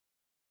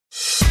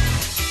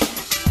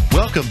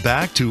Welcome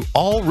back to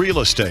All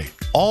Real Estate,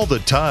 All the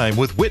Time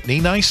with Whitney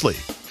Nicely,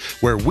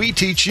 where we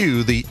teach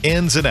you the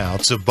ins and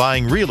outs of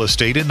buying real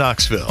estate in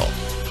Knoxville.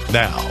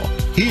 Now,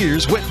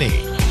 here's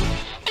Whitney. All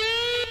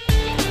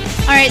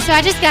right, so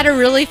I just got a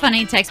really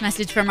funny text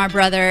message from my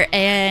brother,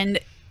 and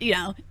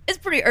it's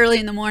pretty early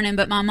in the morning,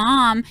 but my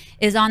mom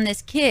is on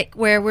this kick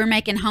where we're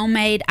making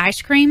homemade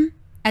ice cream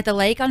at the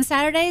lake on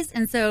Saturdays.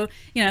 And so,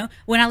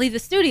 when I leave the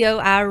studio,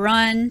 I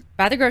run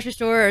by the grocery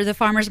store or the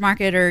farmer's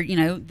market or,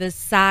 the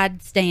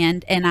side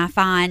stand, and I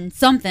find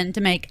something to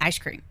make ice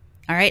cream.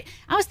 All right.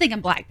 I was thinking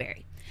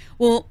blackberry.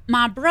 Well,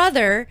 my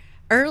brother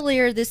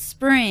earlier this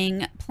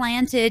spring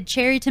planted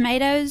cherry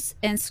tomatoes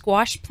and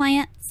squash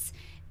plants.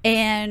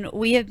 And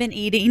we have been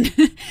eating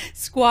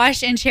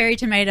squash and cherry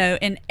tomato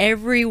in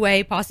every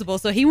way possible.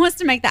 So he wants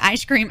to make the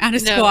ice cream out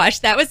of squash.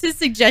 That was his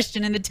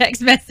suggestion in the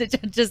text message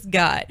I just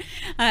got.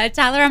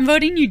 Tyler, I'm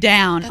voting you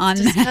down on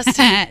disgusting.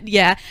 that.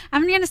 Yeah,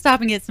 I'm going to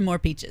stop and get some more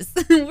peaches.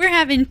 We're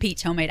having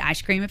peach homemade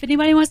ice cream. If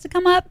anybody wants to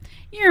come up,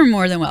 you're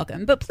more than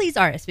welcome. But please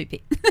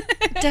RSVP.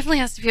 Definitely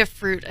has to be a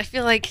fruit. I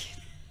feel like,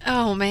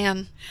 oh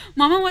man.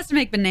 Mama wants to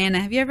make banana.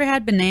 Have you ever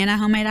had banana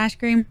homemade ice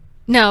cream?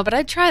 No, but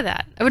I'd try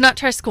that. I would not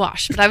try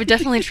squash, but I would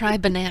definitely try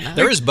banana.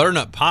 There is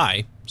butternut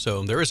pie,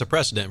 so there is a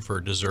precedent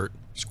for dessert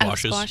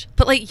squashes. Squash.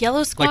 But like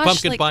yellow squash? Like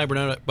pumpkin pie,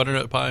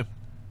 butternut pie.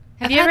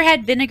 Have you ever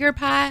had vinegar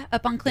pie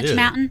up on Clinch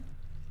Mountain?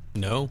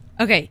 No.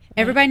 Okay,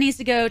 everybody needs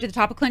to go to the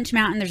top of Clinch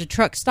Mountain. There's a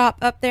truck stop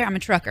up there. I'm a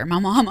trucker. My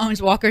mom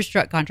owns Walker's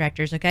Truck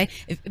Contractors, okay?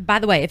 By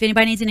the way, if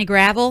anybody needs any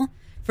gravel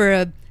for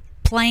a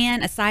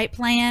site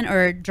plan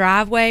or a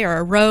driveway or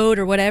a road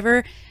or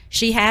whatever,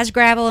 she has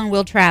gravel and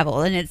will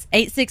travel, and it's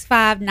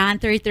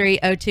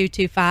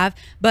 865-933-0225.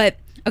 But,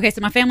 okay,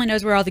 so my family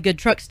knows where all the good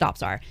truck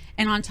stops are.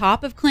 And on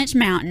top of Clinch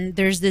Mountain,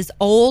 there's this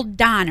old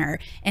diner,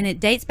 and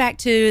it dates back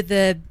to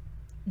the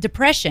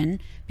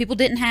Depression. People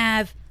didn't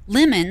have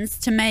lemons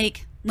to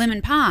make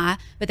lemon pie,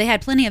 but they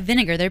had plenty of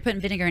vinegar. They were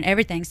putting vinegar in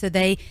everything. So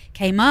these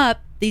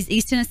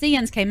East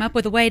Tennesseans came up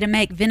with a way to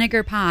make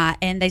vinegar pie,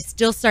 and they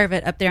still serve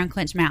it up there on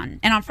Clinch Mountain.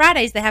 And on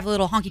Fridays, they have a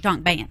little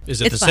honky-tonk band.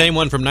 Is it the same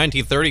one from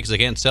 1930 because they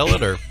can't sell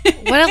it? Or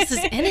what else is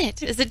in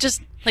it? Is it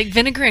just like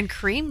vinegar and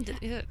cream?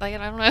 Like, I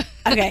don't know.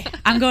 Okay,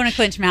 I'm going to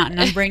Clinch Mountain.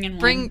 I'm bringing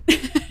one.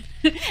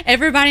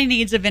 Everybody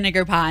needs a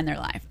vinegar pie in their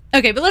life.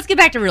 Okay, but let's get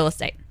back to real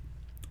estate.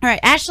 All right,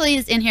 Ashley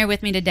is in here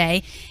with me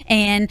today,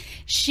 and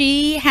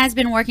she has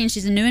been working.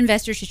 She's a new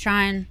investor. She's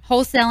trying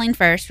wholesaling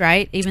first,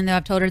 right? Even though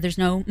I've told her there's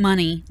no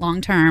money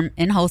long-term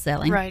in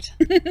wholesaling. Right.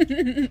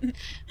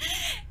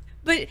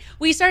 But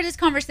we started this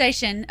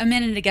conversation a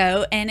minute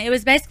ago, and it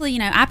was basically,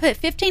 I put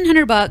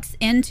 $1,500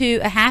 into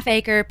a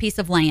half-acre piece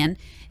of land.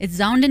 It's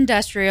zoned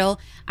industrial.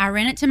 I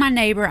rent it to my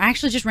neighbor. I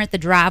actually just rent the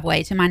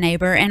driveway to my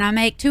neighbor, and I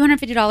make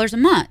 $250 a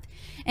month.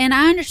 And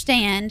I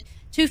understand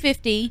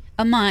 $250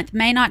 a month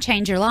may not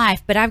change your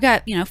life, but I've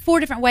got 4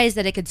 different ways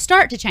that it could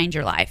start to change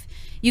your life.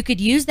 You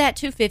could use that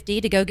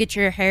 $250 to go get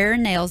your hair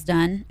and nails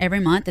done every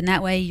month, and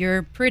that way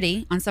you're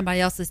pretty on somebody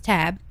else's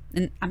tab.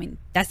 And I mean,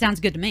 that sounds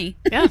good to me.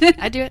 Yeah,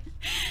 I do it.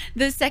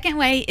 The second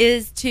way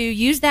is to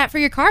use that for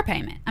your car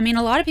payment. I mean,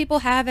 a lot of people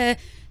have a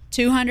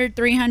 $200,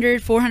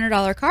 $300,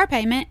 $400 car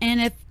payment,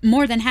 and if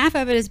more than half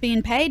of it is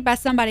being paid by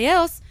somebody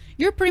else,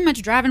 you're pretty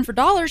much driving for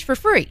dollars for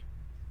free.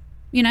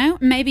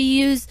 Maybe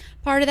use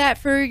part of that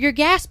for your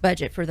gas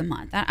budget for the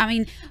month. I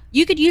mean,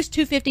 you could use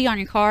 $250 on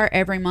your car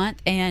every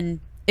month, and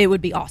it would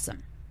be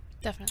awesome.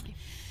 Definitely.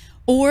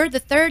 Or the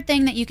third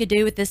thing that you could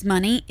do with this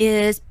money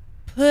is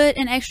put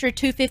an extra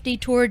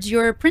 $250 towards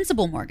your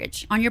principal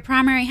mortgage on your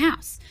primary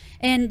house.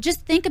 And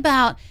just think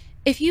about,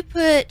 if you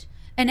put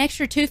an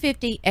extra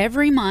 $250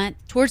 every month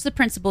towards the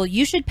principal,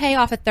 you should pay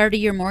off a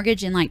 30-year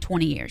mortgage in like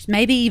 20 years,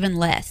 maybe even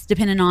less,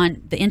 depending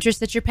on the interest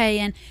that you're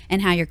paying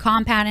and how you're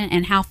compounding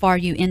and how far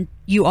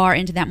you are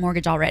into that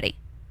mortgage already.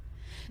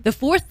 The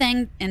fourth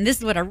thing, and this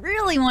is what I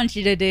really want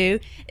you to do,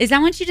 is I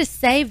want you to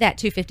save that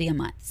 $250 a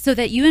month so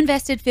that you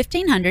invested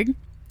 $1,500.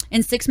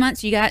 In 6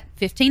 months, you got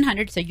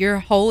 $1,500, so you're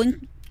whole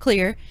and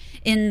clear.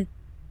 In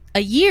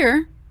a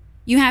year,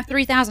 you have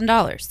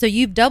 $3,000. So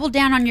you've doubled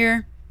down on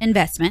your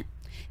investment.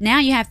 Now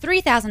you have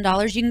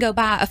 $3,000. You can go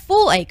buy a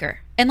full acre.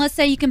 And let's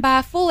say you can buy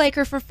a full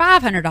acre for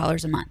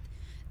 $500 a month.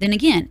 Then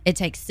again, it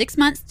takes 6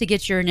 months to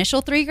get your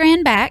initial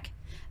 $3,000 back.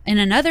 In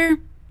another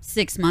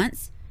 6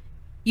 months,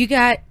 you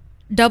got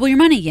double your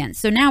money again.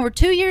 So now we're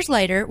 2 years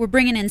later, we're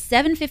bringing in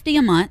 $750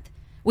 a month.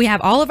 We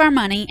have all of our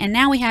money, and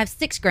now we have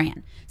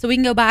 $6,000. So we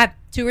can go buy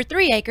 2 or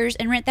 3 acres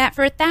and rent that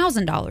for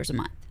 $1,000 a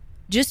month.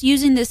 Just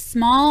using this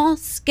small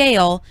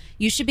scale,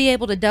 you should be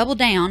able to double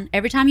down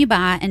every time you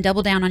buy and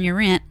double down on your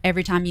rent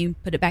every time you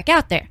put it back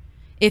out there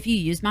if you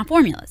use my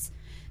formulas.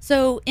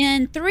 So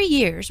in 3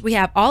 years, we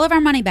have all of our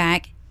money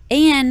back,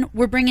 and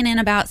we're bringing in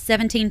about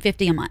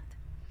 $1,750 a month.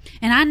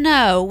 And I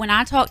know when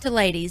I talk to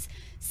ladies,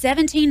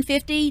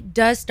 $1,750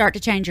 does start to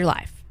change your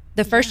life.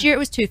 The first year it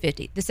was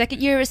 $250. The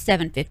second year it was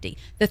 $750.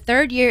 The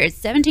third year it's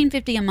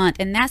 $1,750 a month,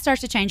 and that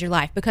starts to change your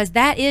life because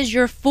that is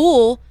your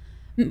full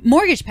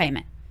mortgage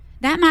payment.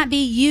 That might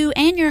be you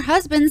and your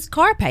husband's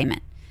car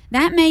payment.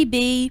 That may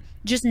be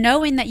just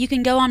knowing that you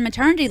can go on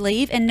maternity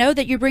leave and know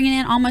that you're bringing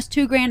in almost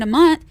 $2,000 a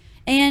month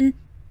and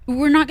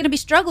we're not going to be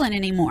struggling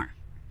anymore.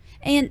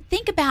 And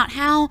think about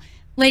how,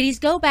 ladies,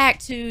 go back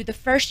to the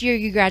first year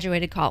you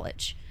graduated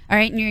college. All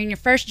right, and you're in your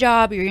first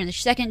job, you're in your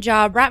second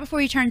job, right before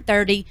you turn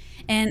 30.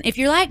 And if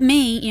you're like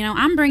me, you know,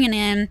 I'm bringing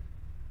in,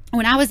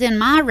 when I was in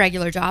my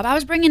regular job, I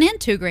was bringing in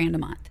 $2,000 a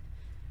month.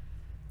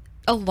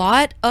 A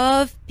lot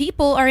of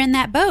people are in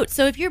that boat.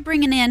 So if you're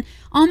bringing in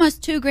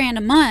almost $2,000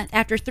 a month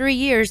after 3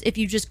 years, if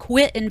you just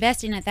quit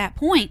investing at that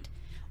point,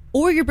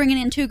 or you're bringing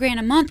in $2,000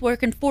 a month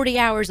working 40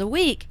 hours a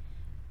week,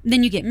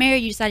 then you get married,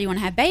 you decide you want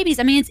to have babies.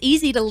 I mean, it's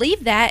easy to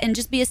leave that and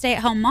just be a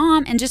stay-at-home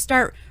mom and just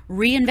start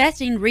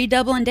reinvesting,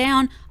 redoubling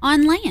down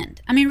on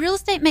land. I mean, real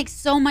estate makes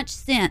so much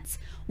sense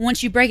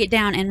once you break it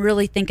down and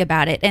really think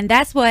about it. And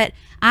that's what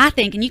I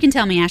think, and you can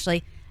tell me,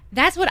 Ashley,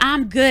 that's what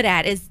I'm good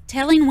at, is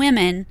telling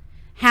women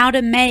how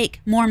to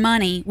make more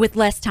money with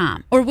less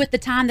time, or with the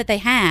time that they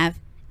have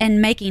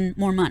and making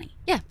more money.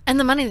 Yeah, and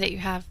the money that you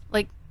have,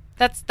 like,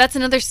 that's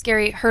another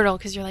scary hurdle,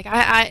 because you're like,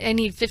 I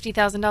need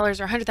 $50,000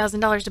 or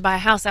 $100,000 to buy a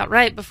house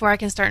outright before I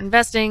can start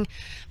investing.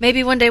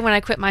 Maybe one day when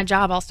I quit my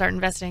job, I'll start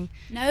investing.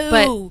 No.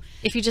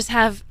 But if you just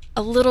have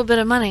a little bit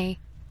of money.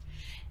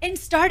 And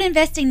start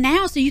investing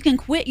now so you can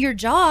quit your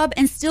job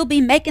and still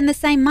be making the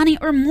same money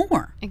or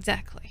more.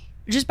 Exactly.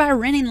 Just by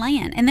renting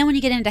land. And then when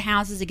you get into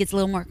houses, it gets a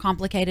little more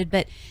complicated.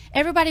 But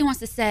everybody wants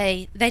to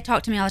say, they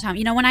talk to me all the time,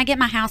 you know, when I get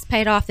my house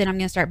paid off, then I'm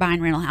going to start buying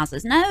rental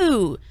houses.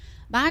 No.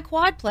 Buy a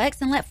quadplex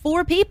and let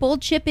 4 people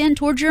chip in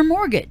towards your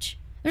mortgage.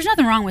 There's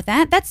nothing wrong with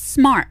that. That's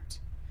smart.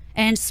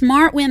 And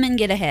smart women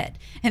get ahead.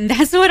 And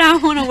that's what I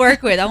want to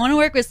work with. I want to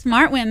work with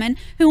smart women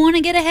who want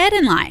to get ahead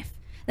in life.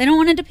 They don't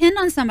want to depend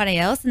on somebody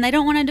else, and they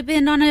don't want to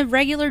depend on a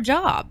regular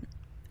job.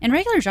 And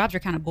regular jobs are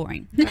kind of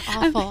boring. They're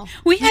awful.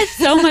 We had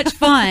so much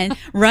fun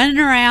running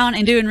around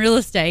and doing real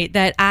estate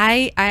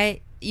that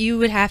you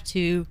would have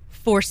to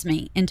force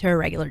me into a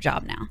regular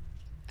job now.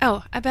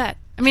 Oh, I bet.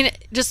 I mean,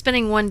 just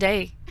spending one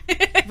day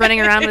running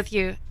around with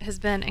you has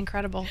been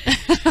incredible.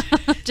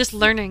 Just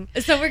learning.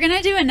 So we're going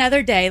to do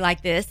another day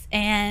like this,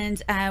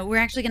 and we're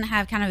actually going to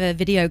have kind of a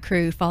video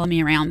crew follow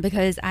me around,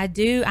 because I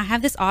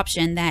have this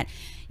option that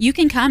you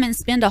can come and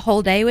spend a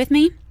whole day with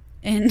me,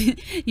 and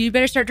you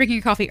better start drinking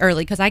your coffee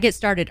early, because I get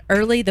started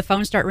early. The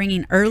phones start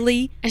ringing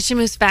early. And she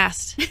moves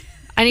fast.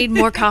 I need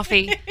more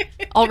coffee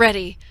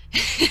already.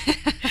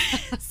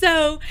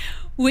 So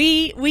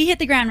we hit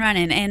the ground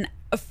running, and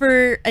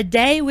for a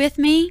day with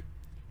me,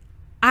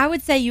 I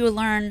would say you will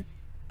learn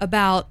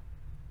about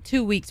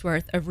 2 weeks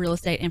worth of real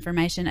estate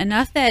information,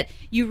 enough that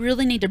you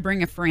really need to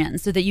bring a friend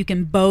so that you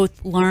can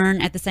both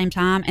learn at the same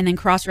time and then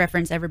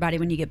cross-reference everybody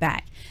when you get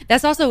back.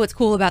 That's also what's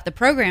cool about the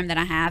program that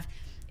I have.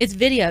 It's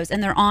videos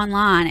and they're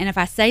online, and if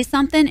I say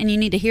something and you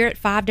need to hear it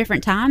 5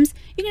 different times,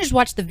 you can just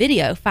watch the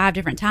video 5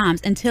 different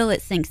times until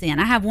it sinks in.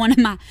 I have one of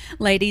my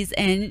ladies,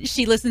 and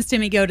she listens to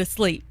me go to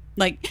sleep.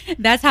 Like,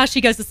 that's how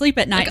she goes to sleep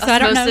at night. Like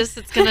so osmosis,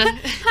 I don't know.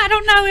 I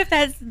don't know if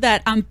that's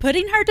that I'm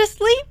putting her to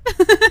sleep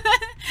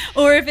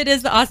or if it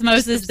is the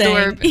osmosis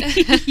thing.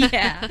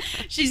 Yeah,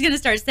 she's gonna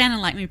start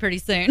sounding like me pretty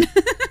soon.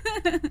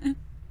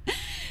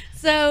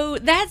 So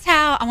that's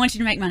how I want you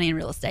to make money in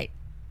real estate.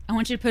 I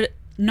want you to put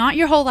not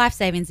your whole life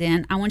savings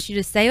in. I want you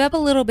to save up a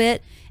little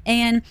bit.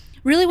 And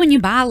really, when you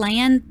buy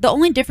land, the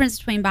only difference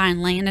between buying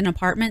land and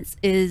apartments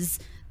is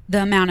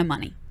the amount of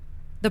money.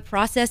 The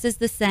process is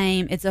the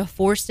same. It's a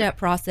 4-step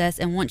process.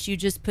 And once you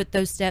just put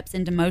those steps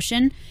into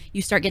motion,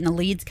 you start getting the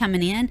leads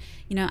coming in.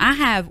 You know, I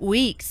have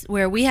weeks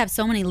where we have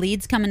so many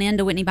leads coming in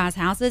to Whitney Buys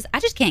Houses, I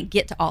just can't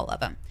get to all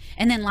of them.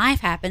 And then life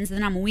happens, and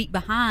then I'm a week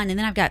behind, and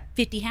then I've got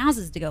 50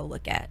 houses to go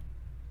look at.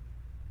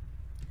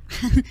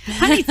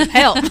 I need some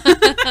help.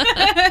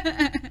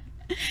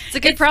 It's a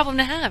good problem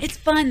to have. It's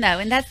fun, though.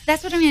 And that's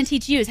what I'm going to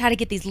teach you, is how to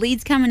get these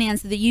leads coming in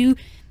so that you,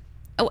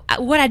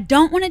 what I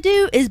don't want to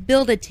do is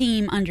build a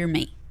team under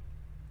me.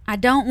 I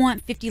don't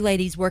want 50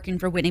 ladies working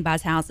for Whitney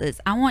Buys Houses.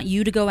 I want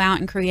you to go out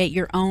and create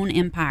your own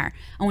empire.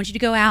 I want you to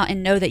go out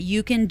and know that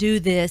you can do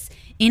this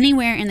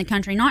anywhere in the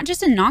country, not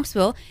just in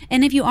Knoxville.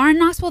 And if you are in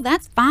Knoxville,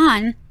 that's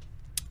fine.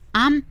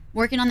 I'm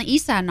working on the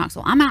east side of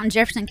Knoxville. I'm out in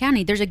Jefferson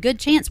County. There's a good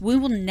chance we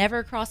will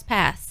never cross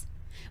paths.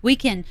 We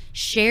can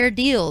share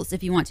deals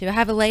if you want to. I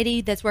have a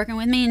lady that's working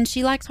with me, and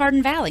she likes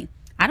Hardin Valley.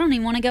 I don't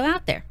even want to go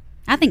out there.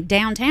 I think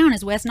downtown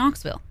is West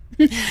Knoxville.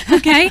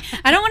 Okay?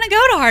 I don't want to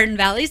go to Hardin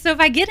Valley, so if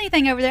I get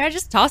anything over there, I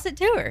just toss it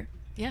to her.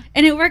 Yeah.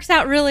 And it works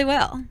out really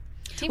well.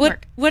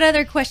 Teamwork. What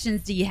other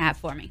questions do you have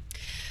for me?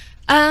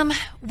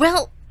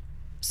 Well,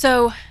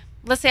 so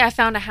let's say I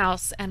found a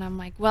house and I'm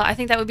like, well, I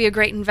think that would be a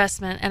great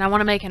investment and I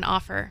want to make an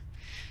offer.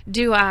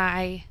 Do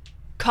I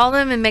call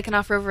them and make an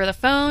offer over the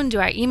phone? Do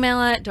I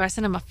email it? Do I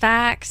send them a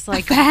fax?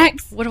 Like, a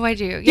fax? What do I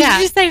do? Did you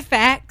just say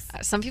fax?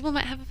 Some people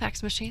might have a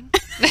fax machine.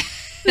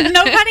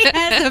 Nobody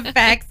has a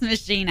fax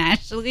machine,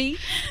 Ashley.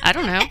 I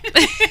don't know.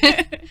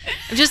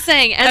 I'm just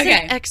saying, as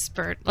an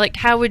expert, like,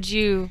 how would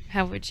you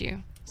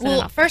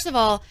Well, first of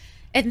all,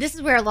 and this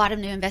is where a lot of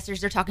new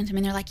investors are talking to me,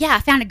 and they're like, yeah,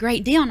 I found a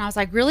great deal. And I was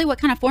like, really? What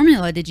kind of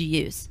formula did you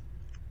use?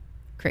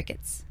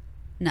 Crickets.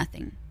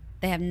 Nothing.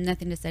 They have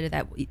nothing to say to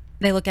that.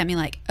 They look at me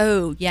like,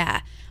 oh,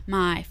 yeah,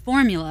 my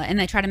formula. And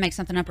they try to make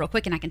something up real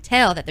quick, and I can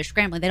tell that they're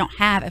scrambling. They don't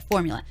have a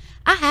formula.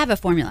 I have a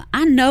formula.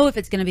 I know if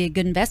it's going to be a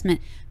good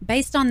investment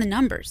based on the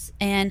numbers.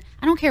 And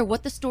I don't care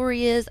what the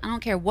story is. I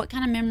don't care what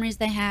kind of memories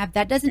they have.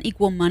 That doesn't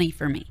equal money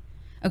for me.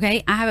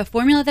 Okay, I have a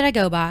formula that I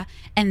go by,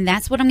 and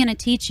that's what I'm going to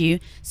teach you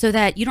so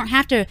that you don't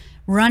have to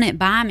run it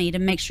by me to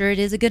make sure it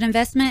is a good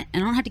investment,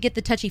 and I don't have to get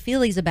the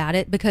touchy-feelies about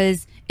it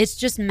because it's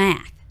just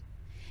math.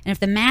 And if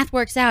the math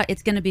works out,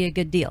 it's going to be a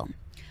good deal.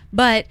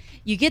 But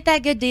you get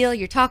that good deal,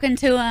 you're talking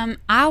to them.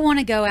 I want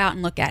to go out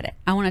and look at it.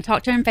 I want to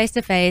talk to them face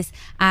to face.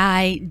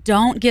 I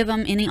don't give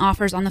them any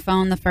offers on the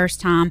phone the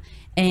first time,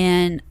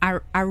 and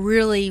I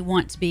really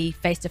want to be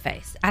face to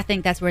face. I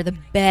think that's where the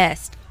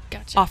best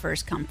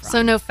offers come from.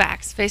 So no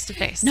fax, face to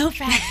face. No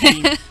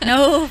faxing.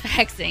 No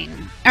faxing.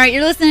 All right,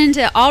 you're listening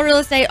to All Real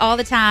Estate All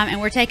the Time,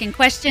 and we're taking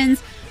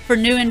questions for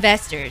new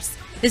investors.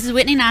 This is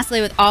Whitney Nicely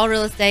with All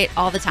Real Estate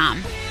All the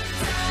Time.